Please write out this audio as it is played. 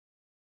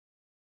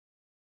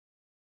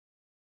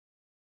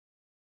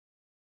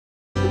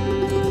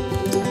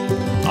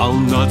I'll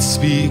not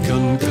speak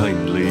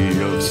unkindly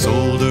of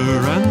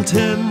solder and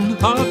tin,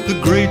 of the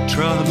great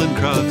travelling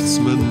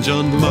craftsmen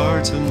John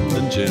Martin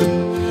and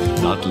Jim.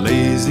 Not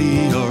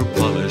lazy or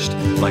polished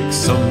like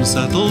some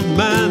settled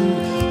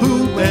men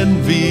who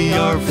envy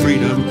our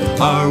freedom,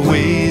 our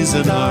ways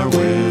and our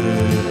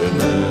women.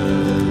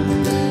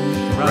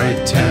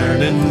 Right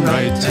turning,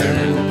 right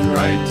turning,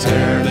 right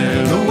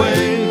turning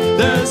away.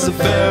 There's a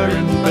fair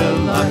in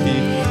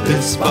Bellahy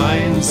this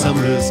fine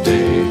summer's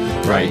day.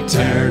 Right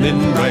turning,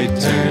 right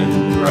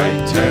turning,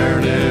 right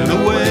turning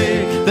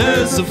away.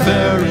 There's a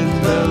fair in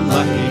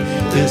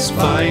Bellahy this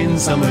fine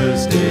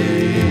summer's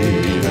day.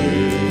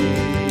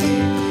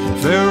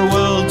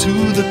 Farewell to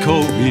the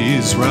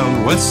Coveys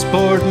round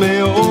Westport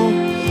Mayo.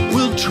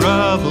 We'll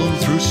travel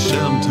through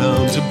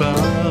Shamtown to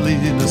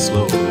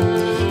Ballinasloe,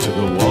 to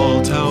the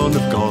wall town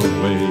of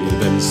Galway,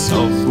 then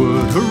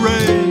southward,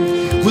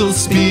 hooray. We'll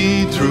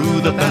speed through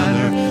the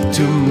Banner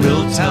to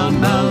Milltown,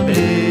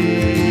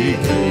 Malbay.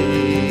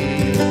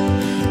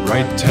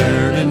 Right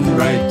turning,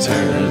 right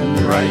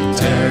turning, right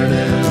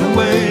turning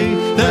away.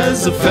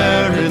 There's a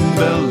fair in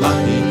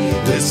Bellahy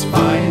this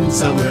fine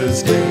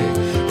summer's day.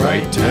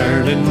 Right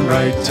turning,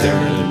 right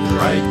turning,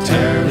 right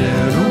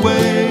turning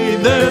away.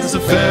 There's a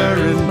fair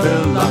in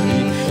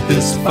Bellahy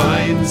this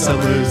fine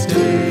summer's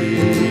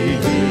day.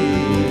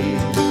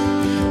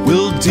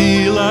 We'll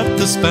deal at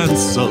the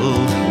Spancel,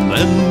 and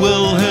then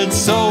we'll head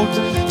south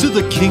to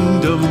the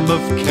kingdom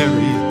of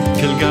Kerry,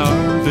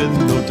 Kilgarvan,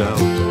 no doubt.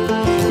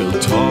 We'll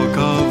talk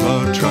of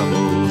our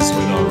travels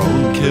with our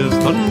own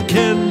kith and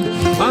kin,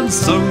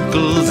 aunts,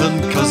 uncles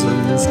and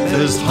cousins,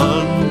 there's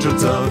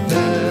hundreds of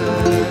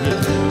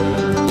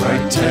them.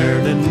 Right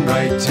turning,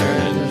 right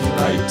turning,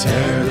 right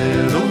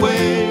turning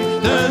away.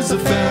 There's a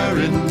fair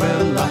in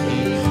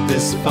Bellahy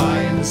this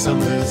fine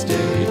summer's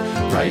day.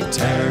 Right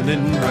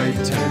turning, right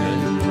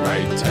turning,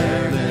 right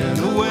turning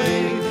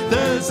away.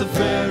 There's a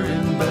fair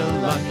in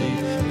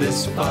Bellahy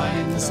this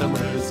fine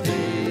summer's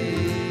day.